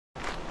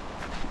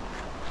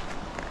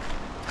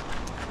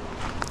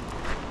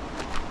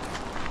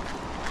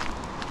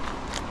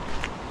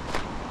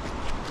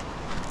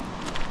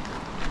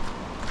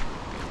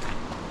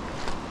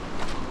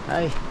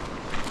Hey.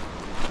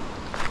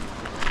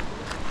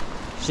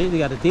 See, they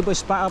got a deeper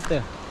spot up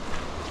there.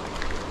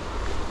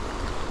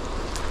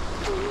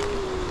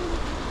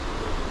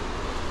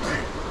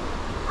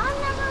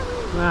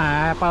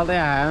 Bao tay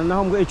à, nó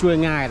không có chui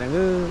ngài là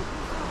cứ.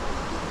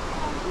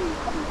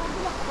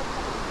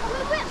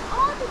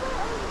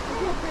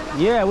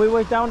 Yeah, we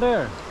went down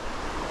there.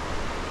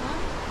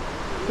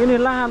 Cái này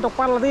là untuk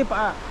palatip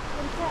à.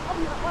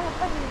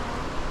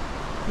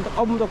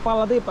 Untuk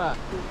palatip à.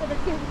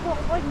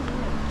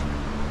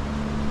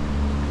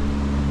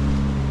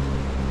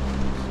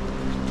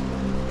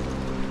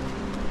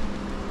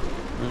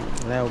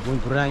 Leo bún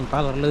brang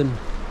palat lên.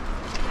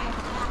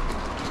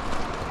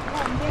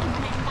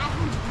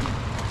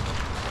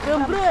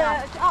 Đường bữa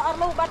ở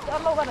lâu bắt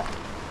ạ.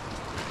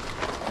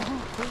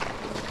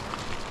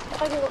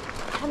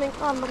 Anh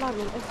con mà làm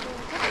gì?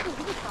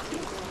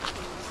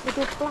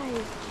 Được play,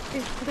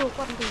 được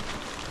con gì?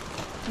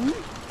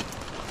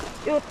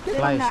 Được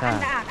play sao?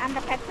 Anh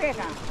đã phết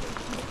à?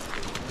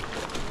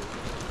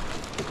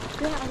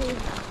 Cái gì?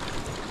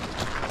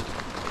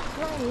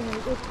 Play này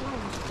được play.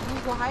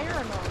 Wire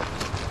or no?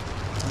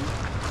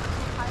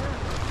 Wire.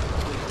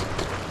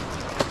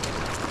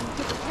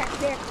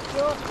 Phết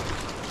được.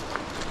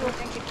 Được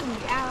anh cái thùng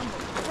ao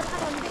một rất là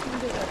đơn giản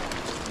được.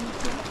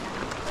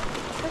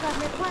 Cái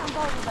này khoa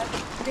bao giờ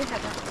đây hả?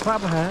 Khoa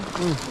hả?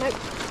 Ừ.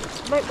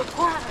 Mày có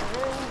khoa ở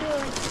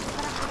đây.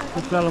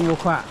 Tức là mua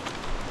khoa.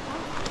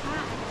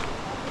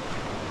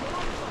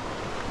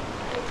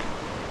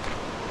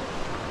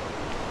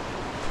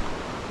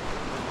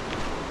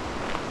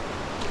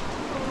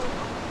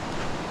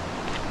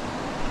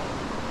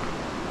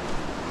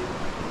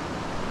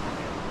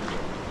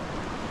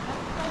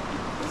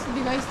 This would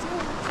be nice too.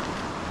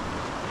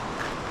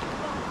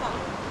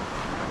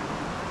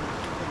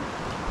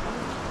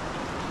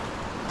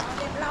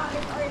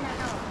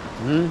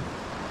 Ừ.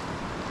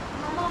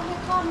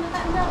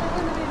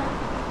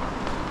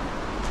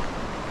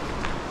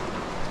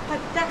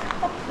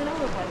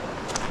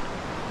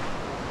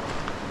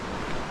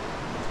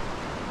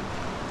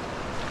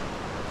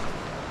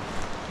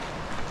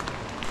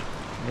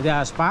 Is there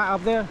a spot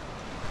up there?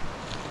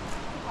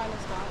 We'll find a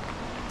spot.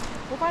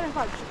 We'll find a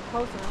spot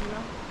closer, you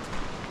know.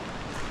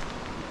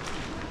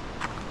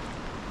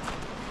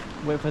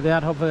 Wait for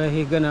that. Hopefully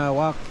he's gonna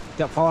walk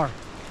that far.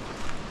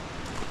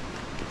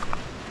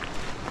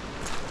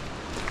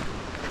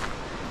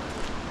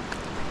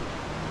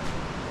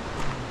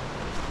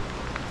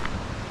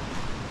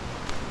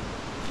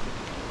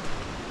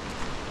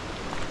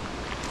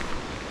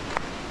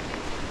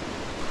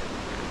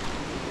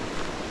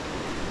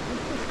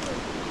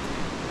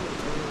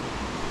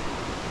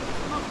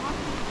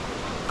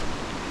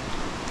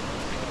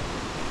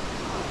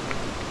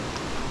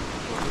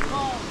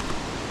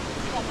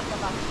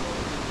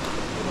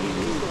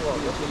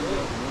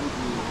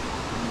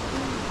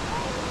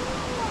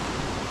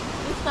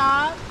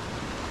 Stop.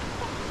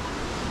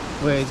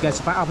 Wait, he's got a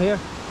spot up here?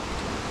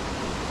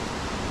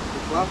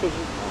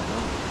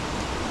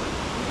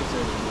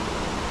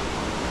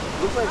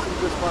 Looks like some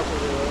good spots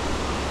over there.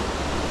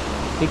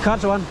 He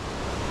caught one.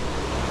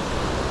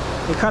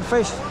 He caught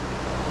fish.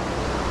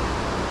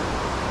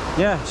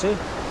 Yeah, see?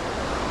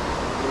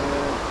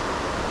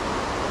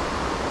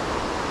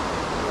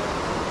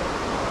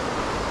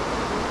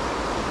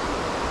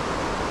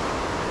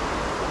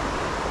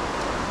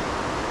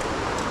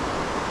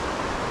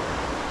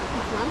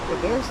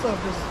 But their stuff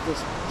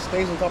just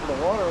stays on top of the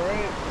water,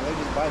 right? And they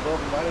just bite up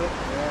and bite it.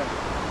 Yeah.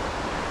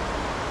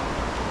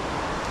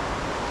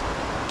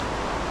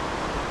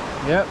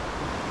 Yep.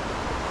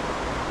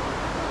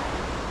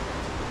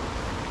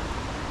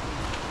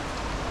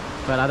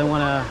 But I don't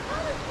want to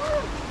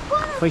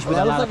fish with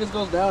a lot. Looks like it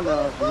goes down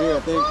now from here, I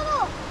think.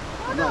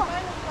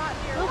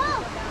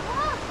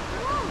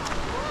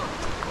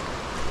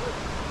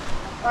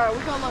 Alright,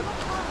 we're gonna look.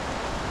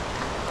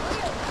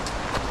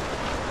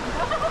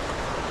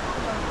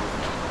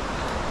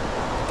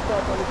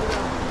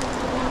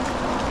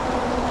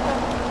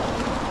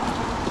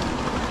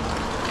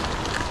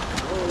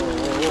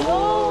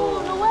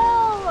 Oh,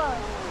 Noel!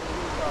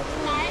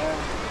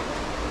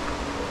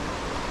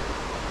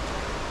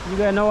 You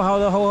guys know how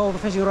to hold the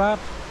fishing rod?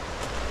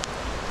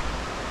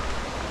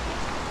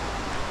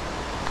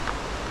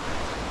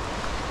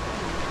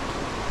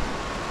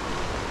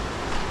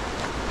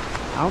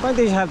 I don't think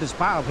they have the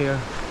spot up here.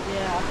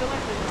 Yeah, I feel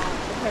like they're not.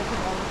 They're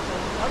catching all the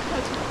time. I'll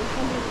catch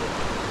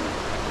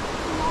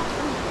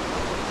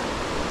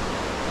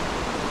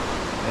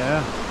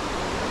Yeah.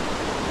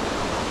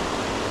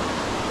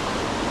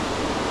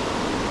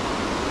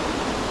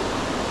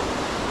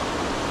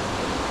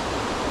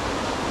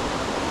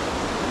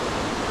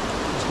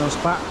 There's no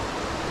spot.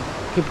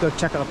 Keep go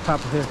check up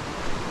top of here.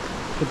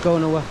 Keep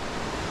going away.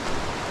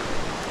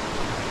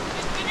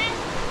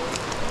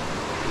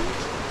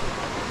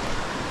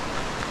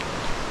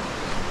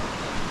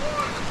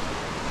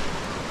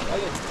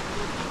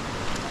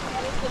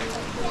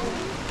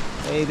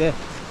 Hey there.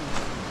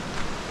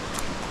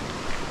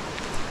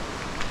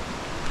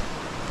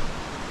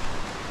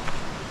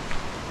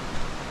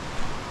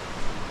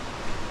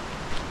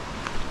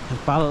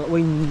 Pal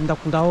wing đọc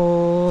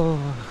đâu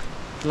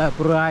là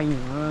anh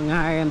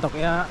ngay em tộc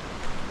ya.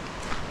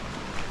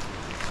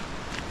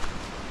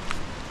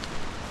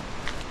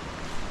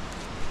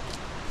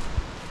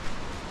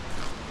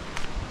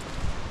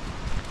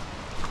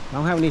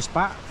 Don't have any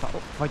spot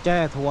for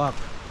chair to work.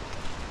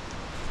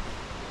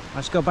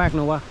 Let's go back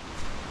now.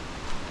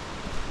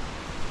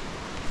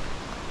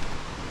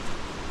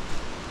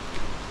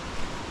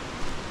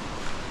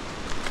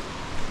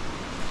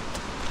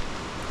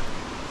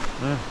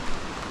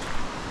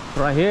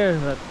 Right here,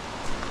 but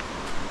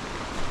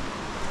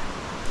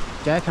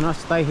Jack cannot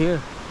stay here.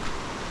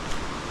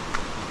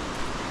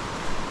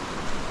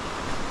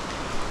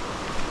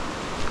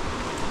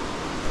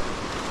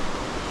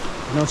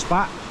 No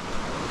spot.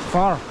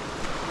 Far.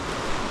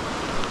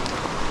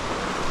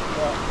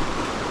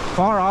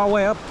 Far all the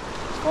way up.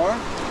 Far?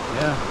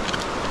 Yeah.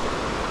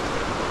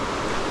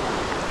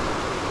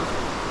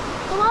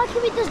 So why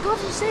can't we just go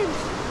to the same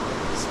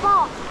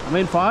spot? I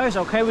mean, for us,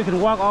 okay, we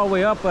can walk all the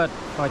way up, but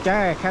for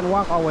Jack, I can't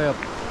walk all the way up.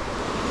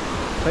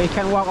 But he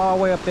can't walk all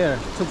the way up there.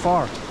 Too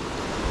far.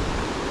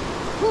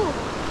 Who?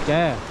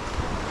 Yeah.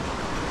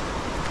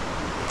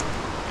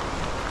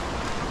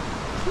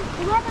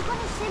 We have to go to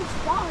the same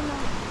spot or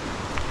not?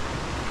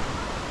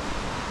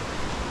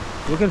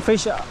 You can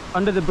fish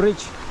under the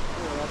bridge.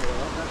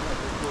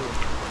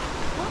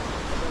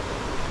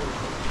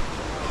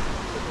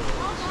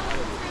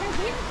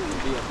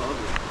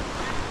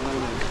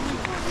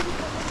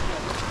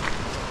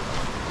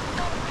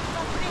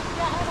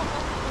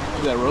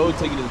 That road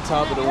taking to the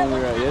top of the one we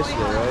were at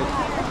yesterday, right?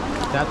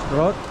 That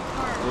road?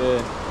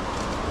 Yeah.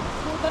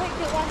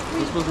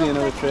 There's supposed to be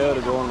another trail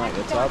to go on like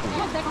the top of it.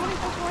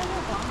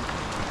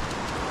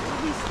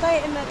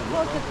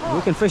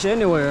 We can fish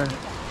anywhere.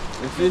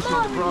 The fish is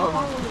the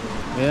problem.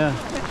 Yeah.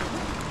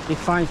 He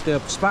finds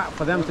the spot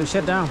for them to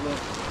sit down.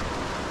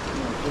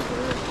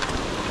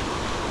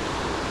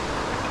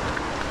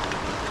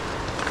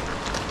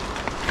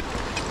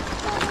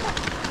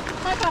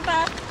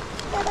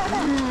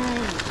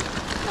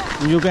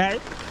 You guys.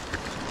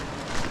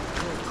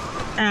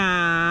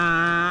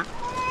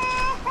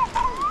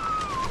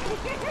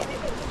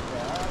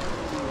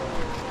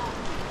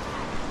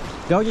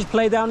 Go just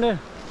play down there.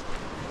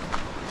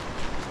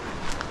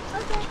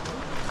 Okay.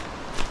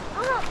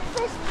 I'm not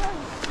fish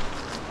first.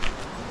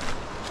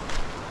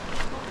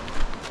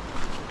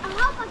 I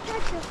hope I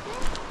catch a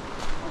fish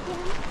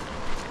again.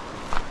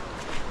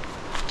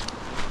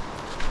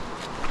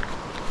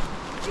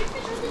 You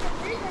fish under the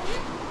bridge right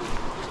here?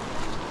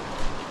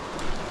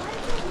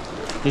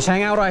 Just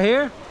hang out right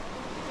here?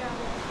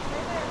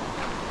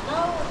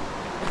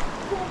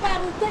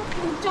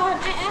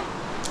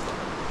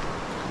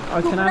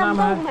 Oh, can I not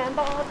have?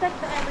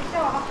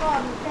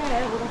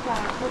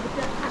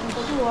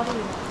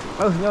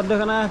 Oh, nhốt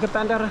được na cái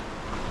tan ra.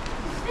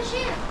 Fish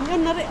here.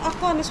 Nhân nó đấy,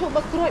 con nó sụp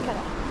bật rồi mà.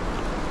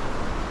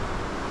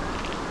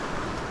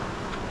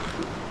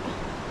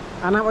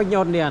 Anh em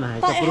nhốt đi anh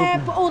này. Tại hè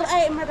ur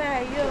ai mà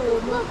đây.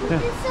 Look, we can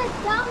sit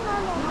down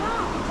on the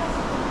rock.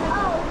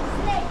 Oh,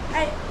 snake.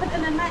 Ai, put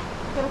in the neck.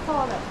 Get a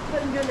father.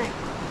 Put in your neck.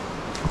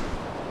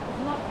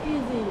 It's not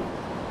easy.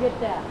 Get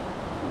that.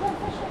 You got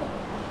fish here.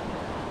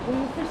 Will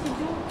you fishing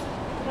too?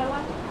 Go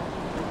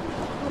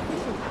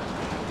fishing.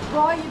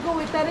 Boy, you go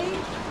with Daddy.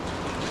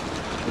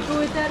 You go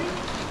with Daddy.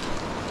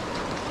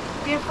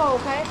 Careful,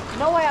 okay?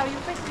 No way, you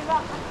fishing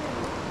up.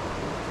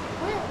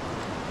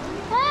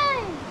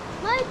 Hey,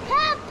 my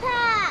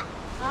backpack.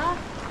 Huh?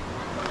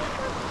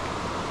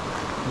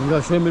 You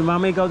go swim with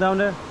mommy, go down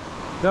there.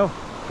 Go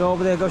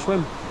over there, go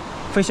swim.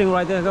 Fishing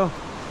right there, go.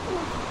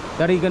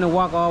 Daddy gonna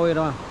walk all the way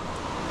down.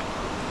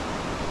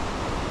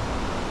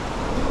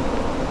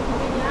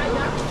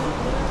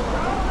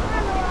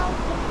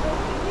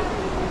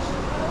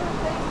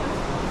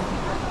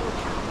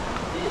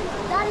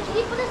 Daddy, can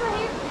you put this right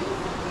here?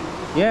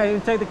 Yeah, you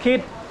can take the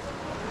kid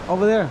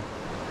over there.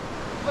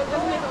 But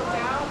doesn't it go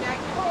down?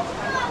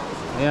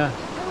 Yeah.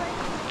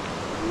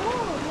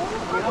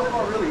 How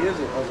far really is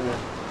it over there?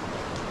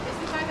 It's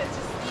the fact that it's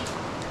just steep.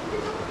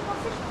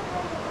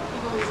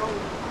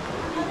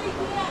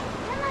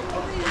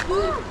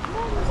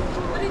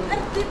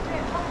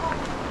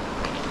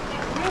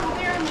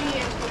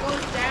 It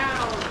goes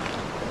down.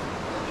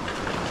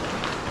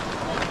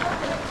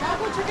 Now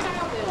go check it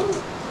out then.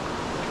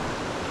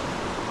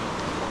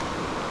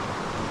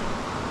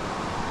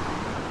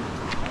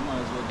 I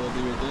might as well go do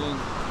your thing.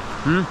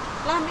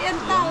 Làm yên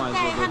tao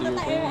cái hắn nó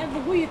tại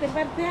anh vui từ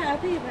bên thế ở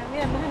thì mà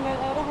miền hắn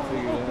nó không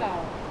có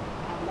nào.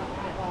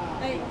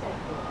 Đây.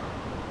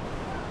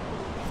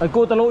 Ơi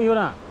cô ta lụi vô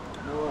nè.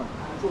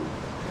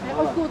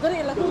 Ôi cô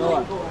tới là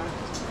cô.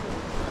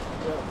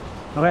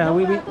 Okay,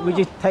 we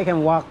just take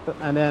him walk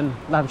and then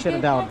let him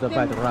sit down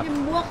by the rock.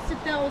 Walk sit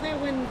down there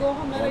when go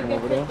home and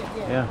get ticket.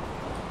 Yeah.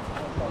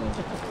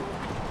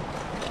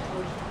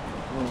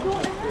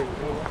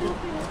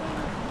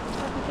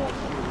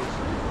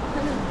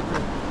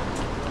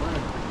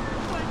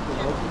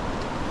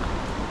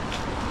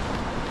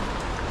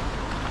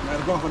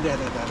 Nah, go from there.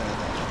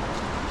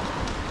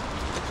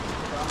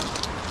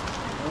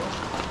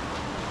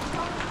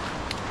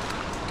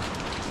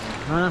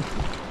 Huh?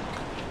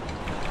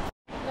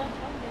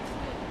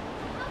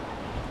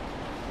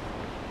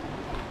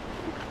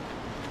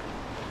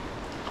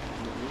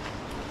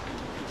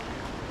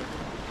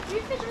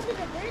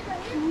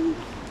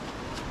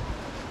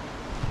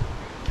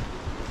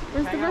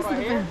 Where's the rest of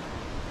the thing?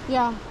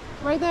 Yeah,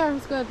 right there.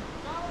 It's good.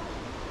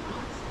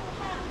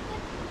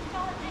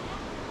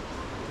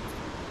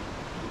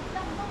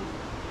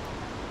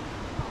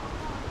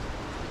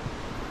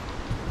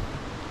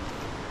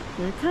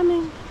 They're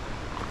coming.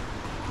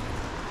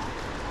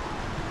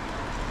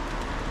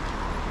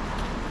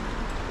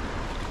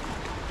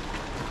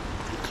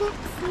 I can't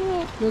see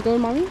it. You go,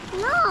 mommy?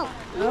 No.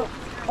 Oh,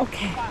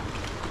 okay.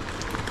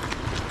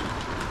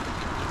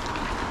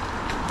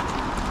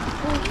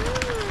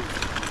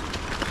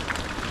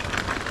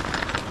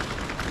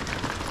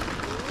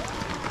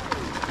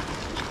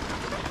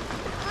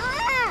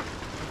 Ah,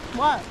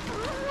 What? I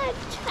like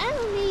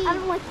Charlie. I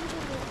don't like it.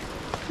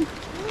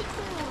 Me too.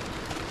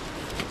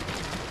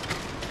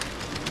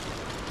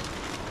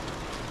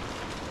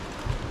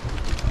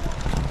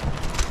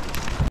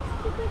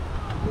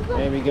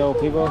 There we go,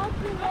 people.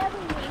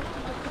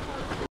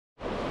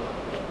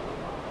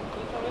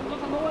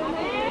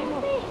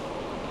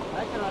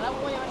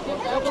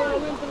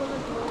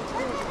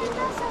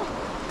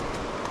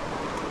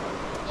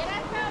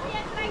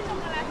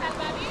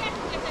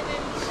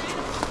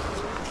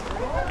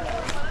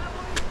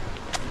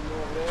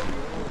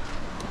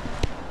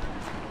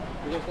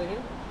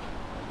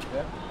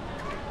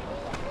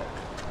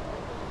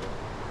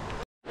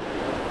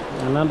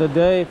 Another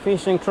day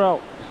fishing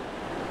trout.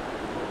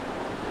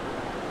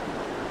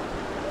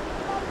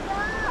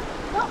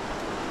 No.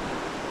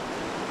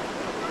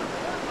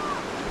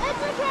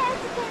 It's okay.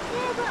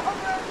 Yeah, but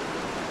over.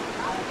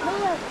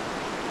 Look.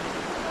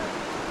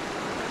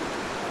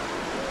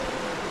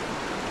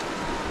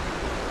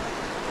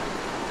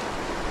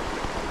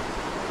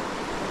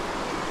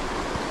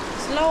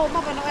 Slow,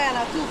 Papa Noel.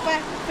 Too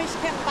fast. Fish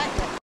can't bite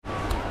it.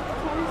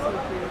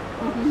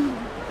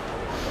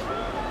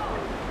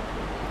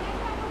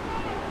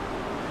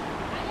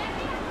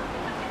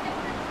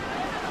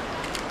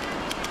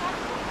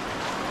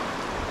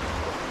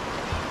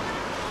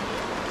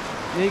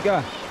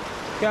 Nika,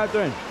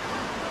 Catherine.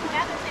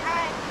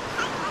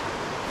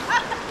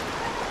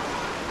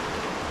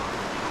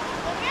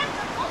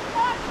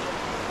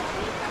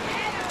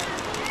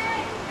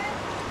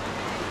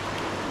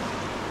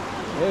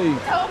 Hey.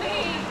 Tony!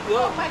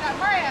 Oh my God,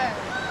 Maria!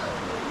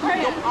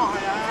 Maria! Oh,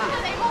 yeah.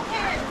 They won't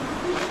care.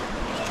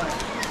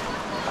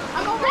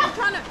 I'm over here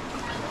trying to.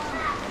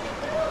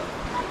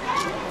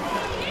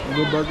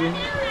 Good burger.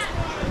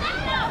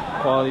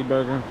 Quality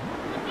burger.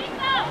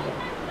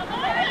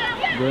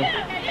 Good.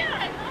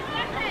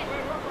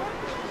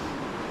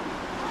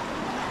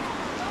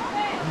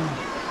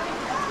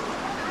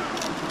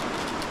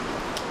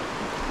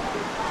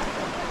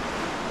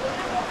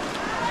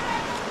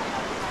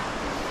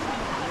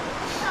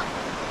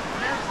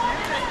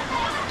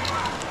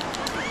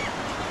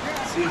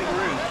 See you in the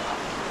room.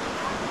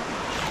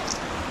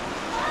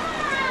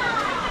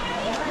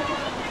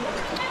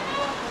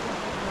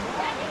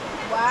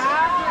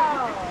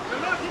 Wow!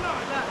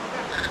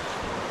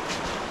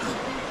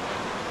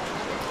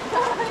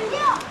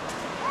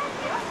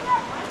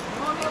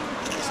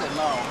 I said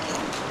no.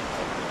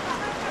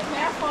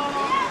 Careful!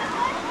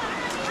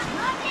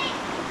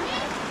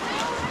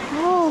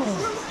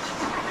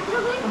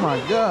 Oh my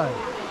God.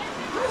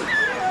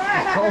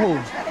 It's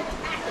cold.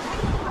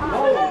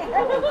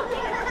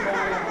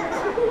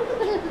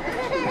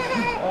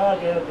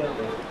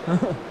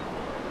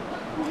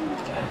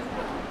 Okay.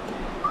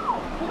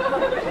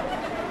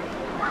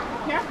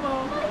 Careful!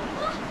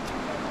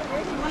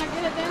 You want to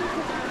get it then?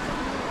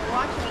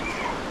 Watch it.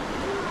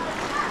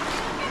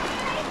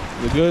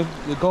 You good?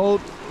 You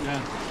cold?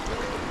 Yeah.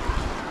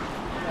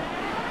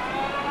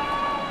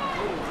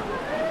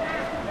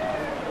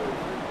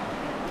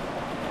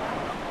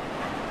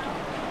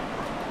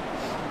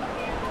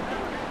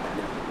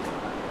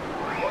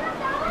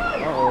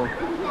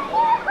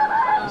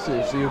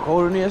 So you're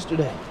colder than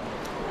yesterday.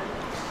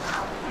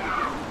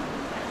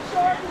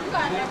 Sure, you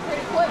got that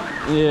pretty quick.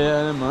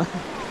 Yeah, never mind.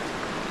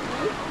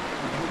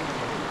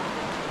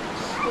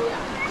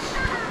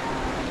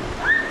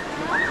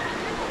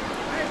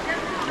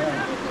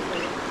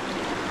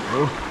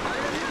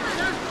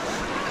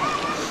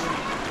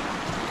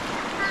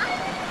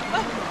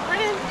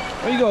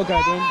 Where you go,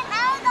 Catherine?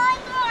 I'm going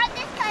to run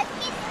this because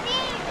he's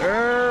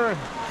scared.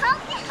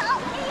 Help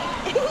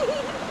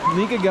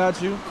me. Nika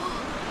got you.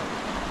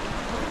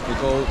 You're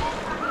cold.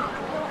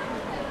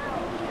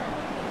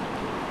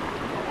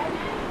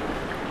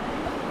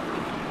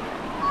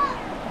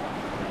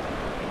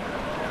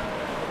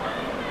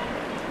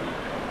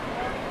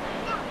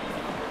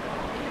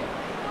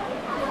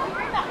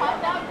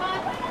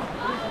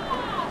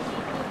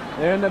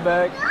 They're in the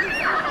bag.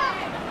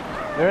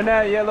 They're in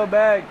that yellow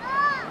bag.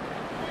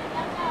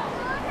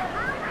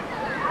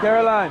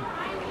 Caroline,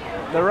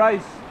 the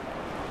rice.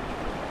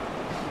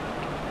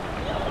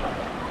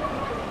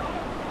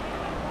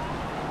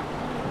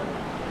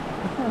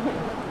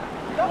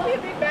 Don't be a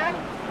big bag.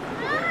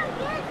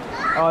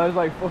 Oh, there's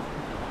like 4.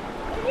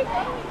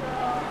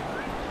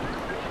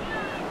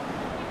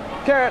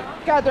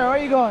 Catherine, where are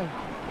you going?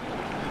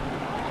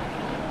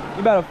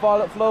 You better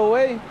fall up, flow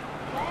away.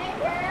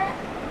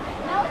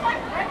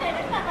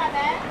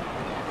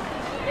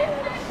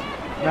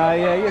 Nah,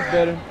 yeah, it gets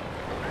better.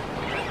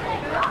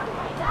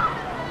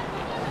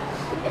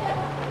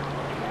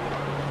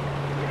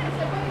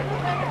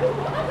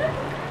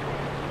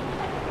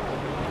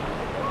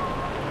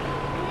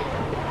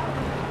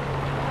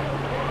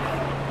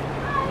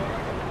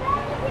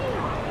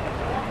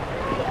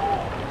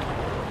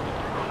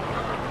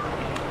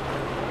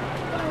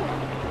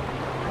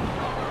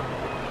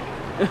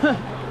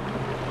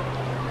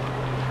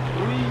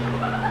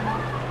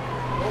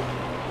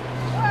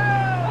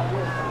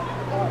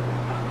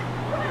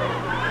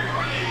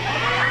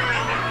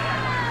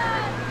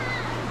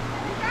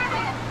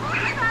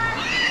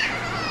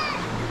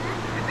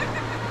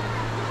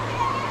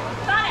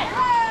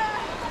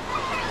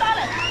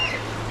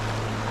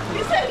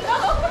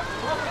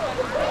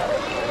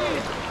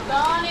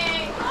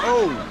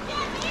 Oh!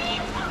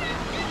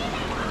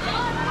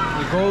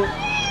 You cold?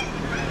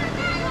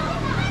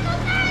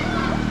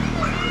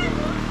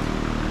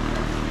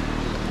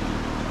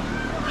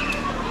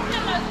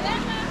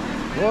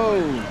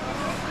 Whoa!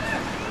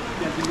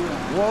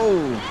 Whoa!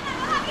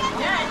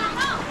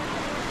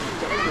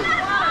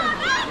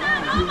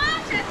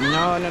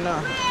 No, no, no.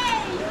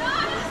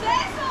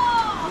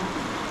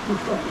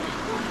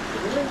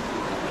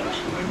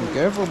 Be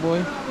careful, boy.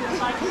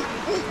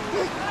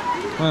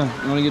 Huh,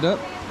 you wanna get up?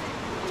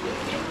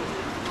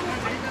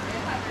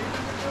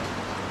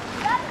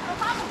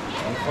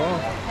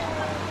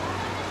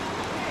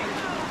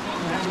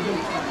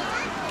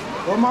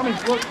 Go, mommy.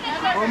 Look.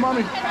 Go,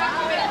 mommy.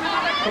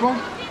 Come on.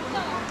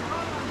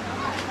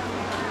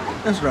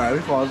 That's right. We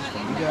fall. You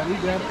got it. You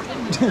got it.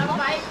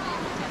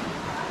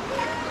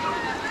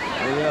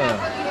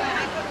 Yeah.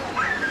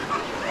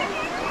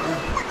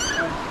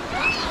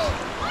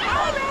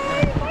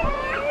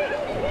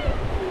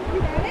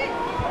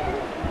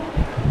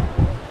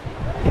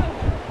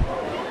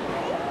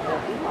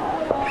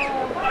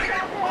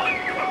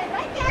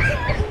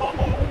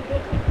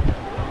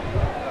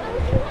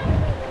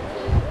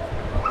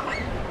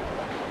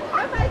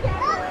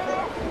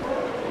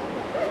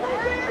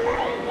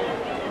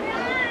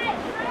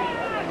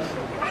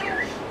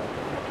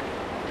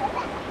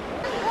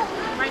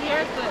 Right here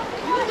is good.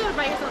 You can do it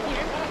by yourself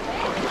here.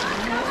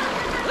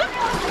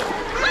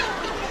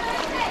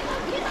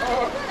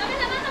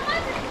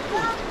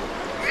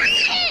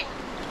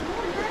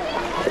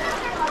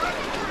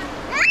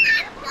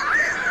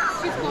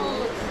 She's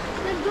cold.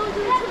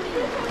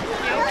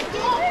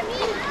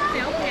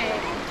 Okay.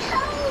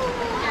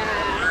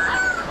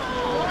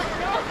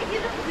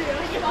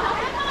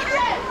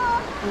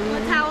 Yeah. A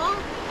towel?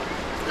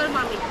 Let's go to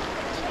mommy.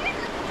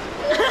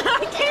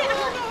 I can't.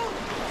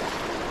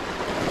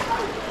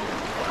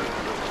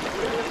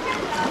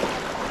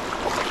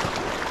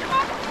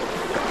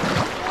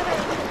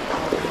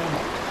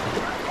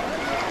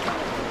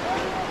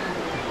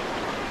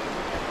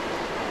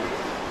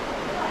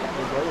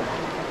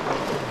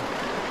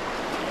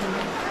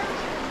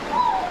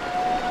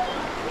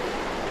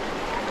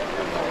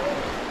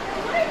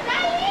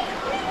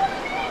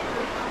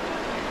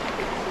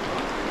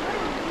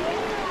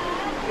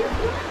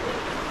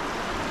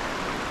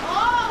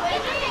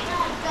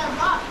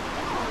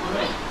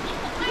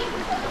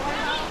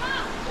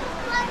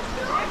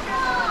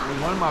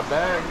 There's one in my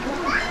bag.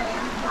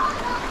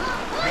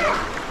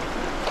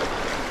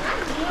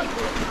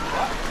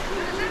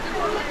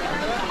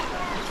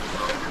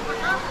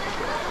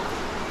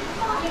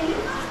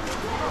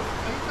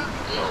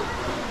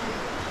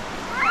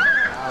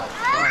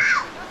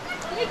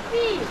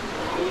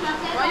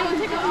 Why you want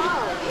to take it off?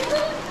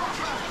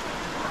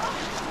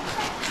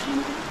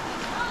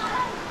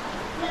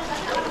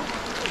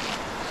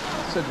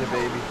 Such a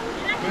baby.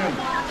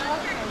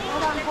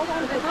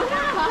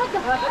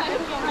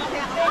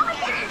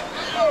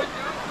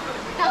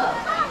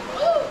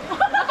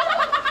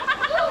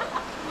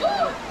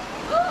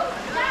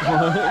 Oh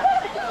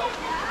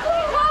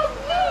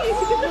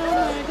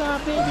my god,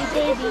 baby.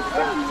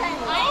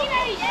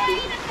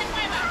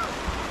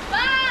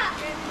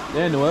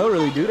 Yeah, Noel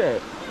really do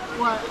that.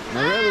 What?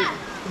 Noel,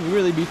 he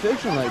really be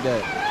fishing like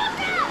that.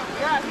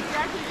 Yeah, he's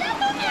actually.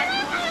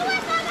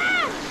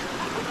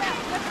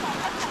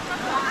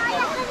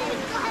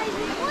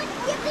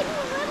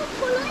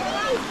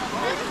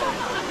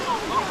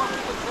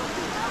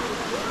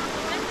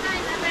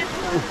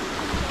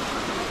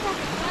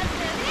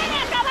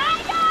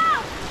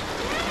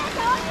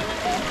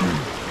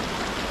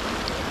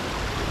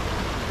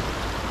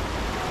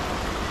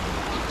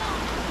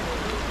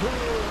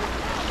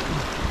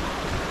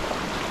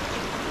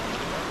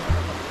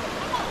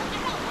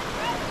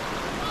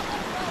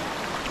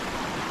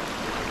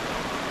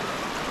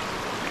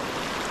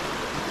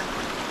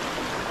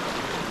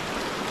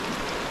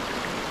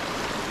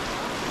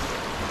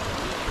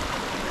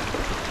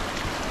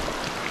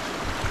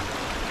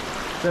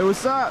 Say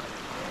what's up.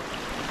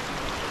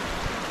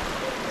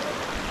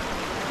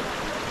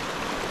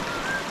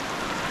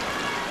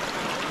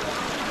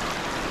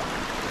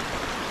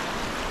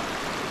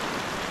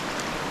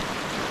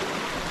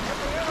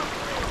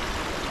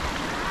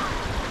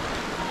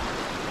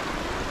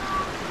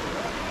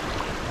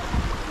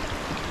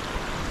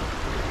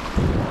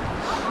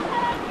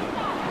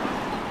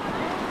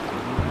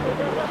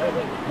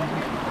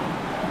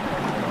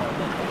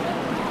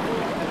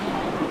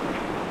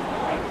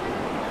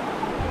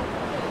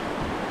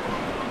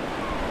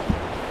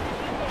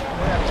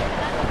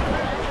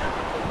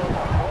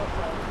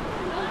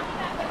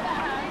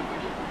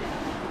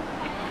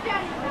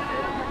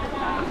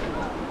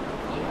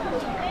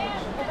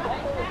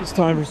 It's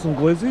time for some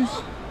glizzies.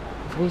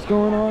 What's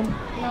going on? No,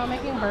 I'm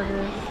making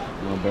burgers.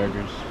 No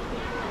burgers.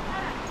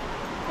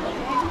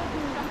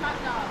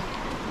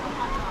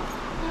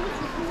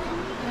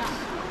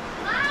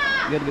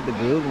 You gotta get the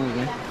grilled ones,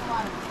 man.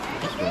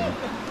 That's right.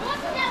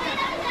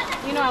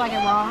 You know I like it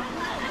raw.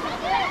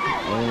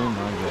 Oh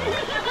my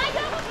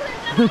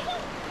god.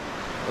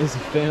 It's a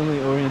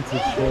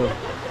family-oriented show.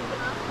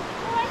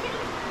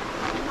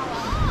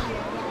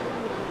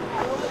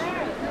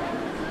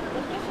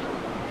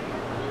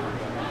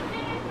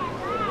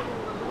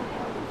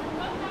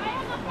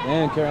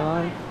 Damn,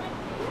 Caroline.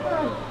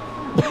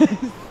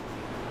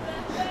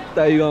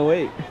 Thought you gonna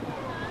wait.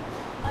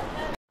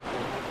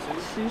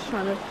 She's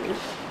trying to fish.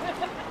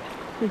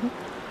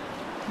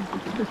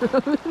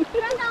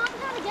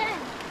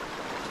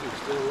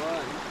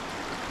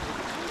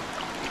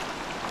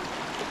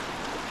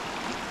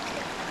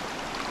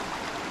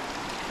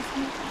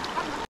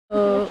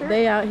 Oh,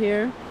 they out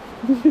here.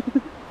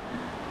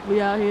 We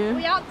out here.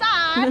 We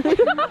outside.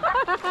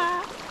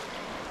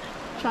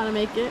 Trying to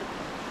make it.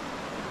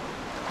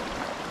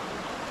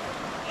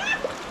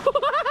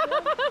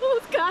 I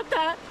almost caught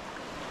that.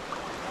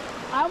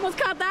 I almost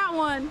caught that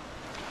one.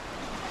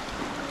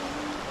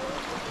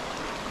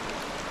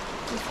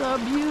 It's a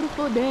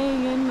beautiful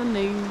day in the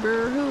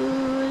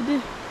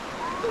neighborhood.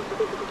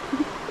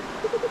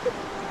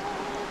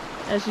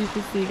 As you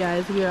can see,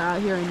 guys, we are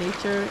out here in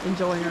nature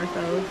enjoying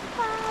ourselves.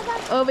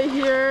 Over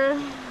here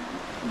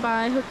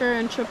by Hooker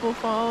and Triple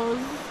Falls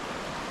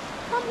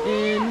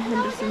in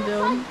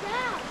Hendersonville.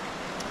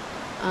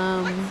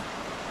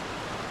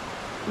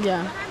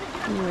 Yeah,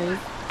 anyways.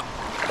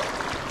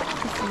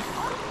 This is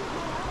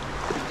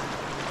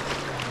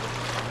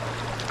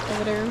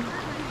over there.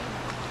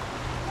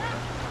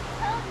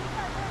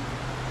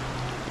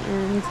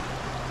 And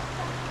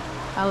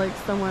Alex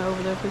somewhere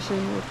over there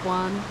fishing with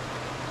Juan.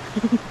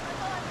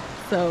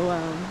 So,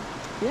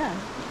 yeah.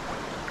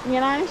 You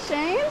know what I'm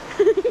saying?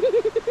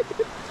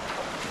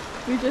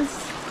 We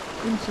just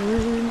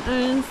enjoying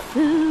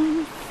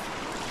ourselves.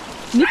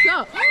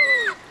 Nico!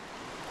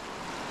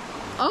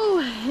 Oh,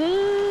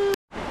 hell.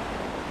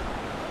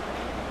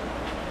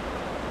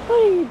 What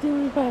are you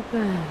doing,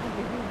 Papa?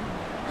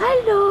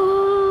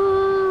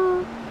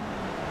 Hello!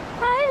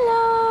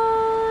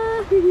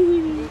 Hello!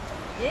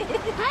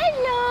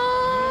 Hello!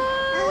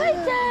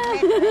 What's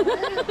up?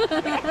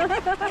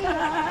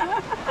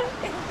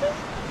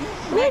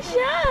 What's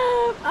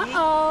up?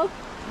 Uh-oh.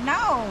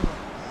 No.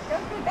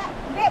 Don't do that.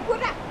 There,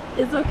 put up.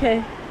 It's okay.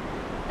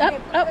 Up,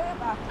 up,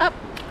 up.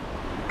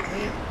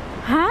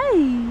 Hi.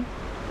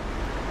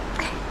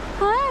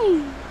 Hi.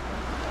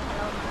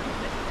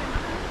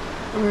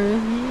 We're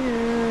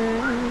here.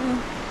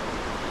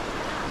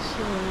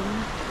 Chilling.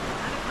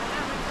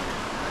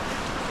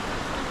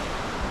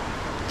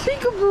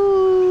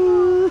 Peekaboo.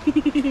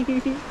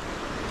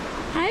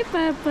 Hi,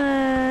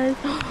 Papa.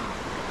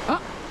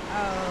 Oh.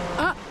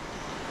 Oh.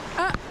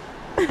 Oh.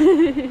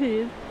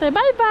 Say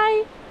bye-bye.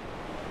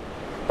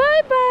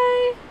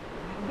 Bye-bye.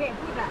 There,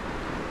 put up.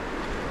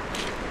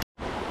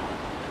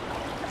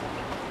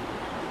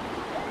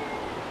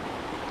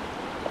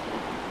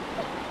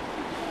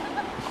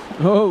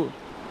 Oh!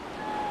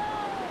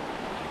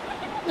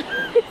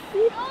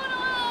 See,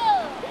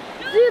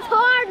 it's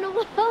hard,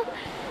 Noel.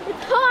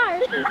 It's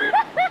hard.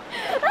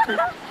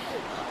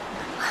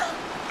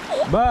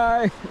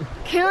 Bye!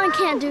 Caroline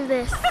can't do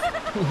this.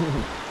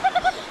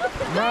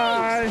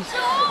 Bye!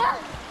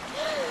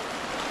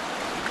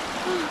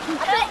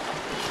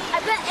 I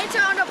bet it's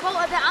on the boat. I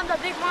bet I'm the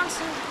big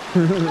monster.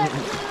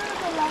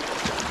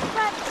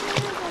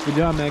 Good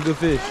job, man. Good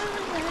fish.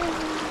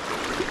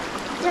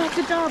 Yeah,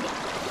 good job.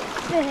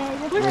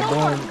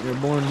 You're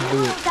born to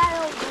do it.